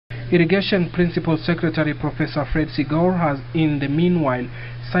Irrigation Principal Secretary Professor Segor has in the meanwhile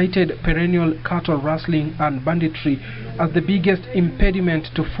cited perennial cattle rustling and banditry as the biggest impediment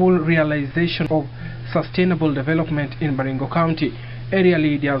to full realization of sustainable development in Baringo County. Area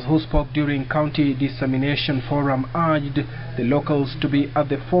leaders who spoke during County Dissemination Forum urged the locals to be at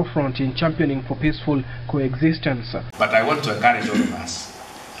the forefront in championing for peaceful coexistence. But I want to encourage all of us.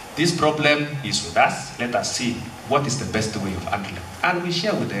 This problem is with us. Let us see what is the best way of handling it. And we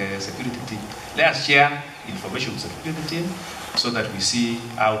share with the security team. Let us share information with the security team so that we see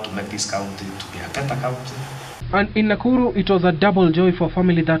how to make this county to be a better county. And in Nakuru, it was a double joy for a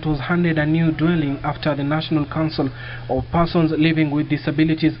family that was handed a new dwelling after the National Council of Persons Living with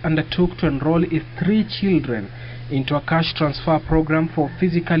Disabilities undertook to enroll its 3 children into a cash transfer program for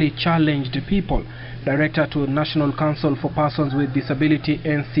physically challenged people. Director to National Council for Persons with Disability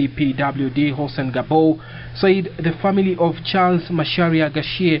NCPWD Hossein Gabo said the family of Charles Masharia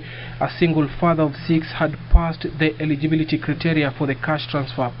Gashie, a single father of 6, had passed the eligibility criteria for the cash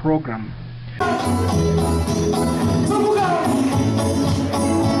transfer program.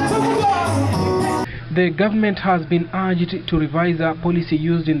 The government has been urged to revise a policy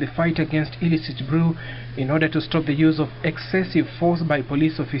used in the fight against illicit brew in order to stop the use of excessive force by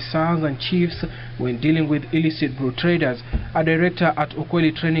police officers and chiefs when dealing with illicit brew traders. A director at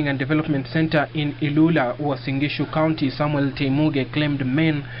Ukweli Training and Development Center in Ilula, Uasin Gishu County, Samuel Teimuge, claimed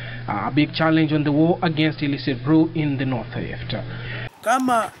men are a big challenge on the war against illicit brew in the North-East.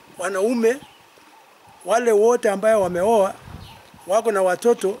 Kama wanaume wale wote ambao wameoa, wako na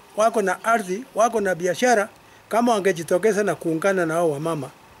watoto, wako na ardhi, wako na biashara, kama wangejitokeza na kuungana na hao wamama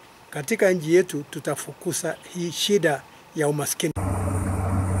katika nchi yetu, tutafukuza hii shida ya umaskini.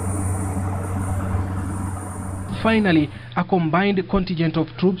 Finally, a combined contingent of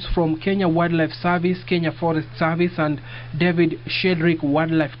troops from Kenya Wildlife Service, Kenya Forest Service and David Shedrick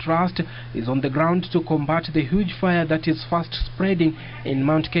Wildlife Trust is on the ground to combat the huge fire that is fast spreading in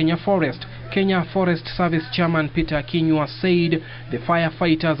Mount Kenya Forest. Kenya Forest Service Chairman Peter Kinyua said the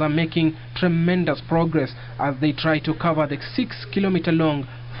firefighters are making tremendous progress as they try to cover the 6-kilometer long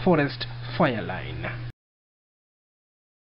forest fire line.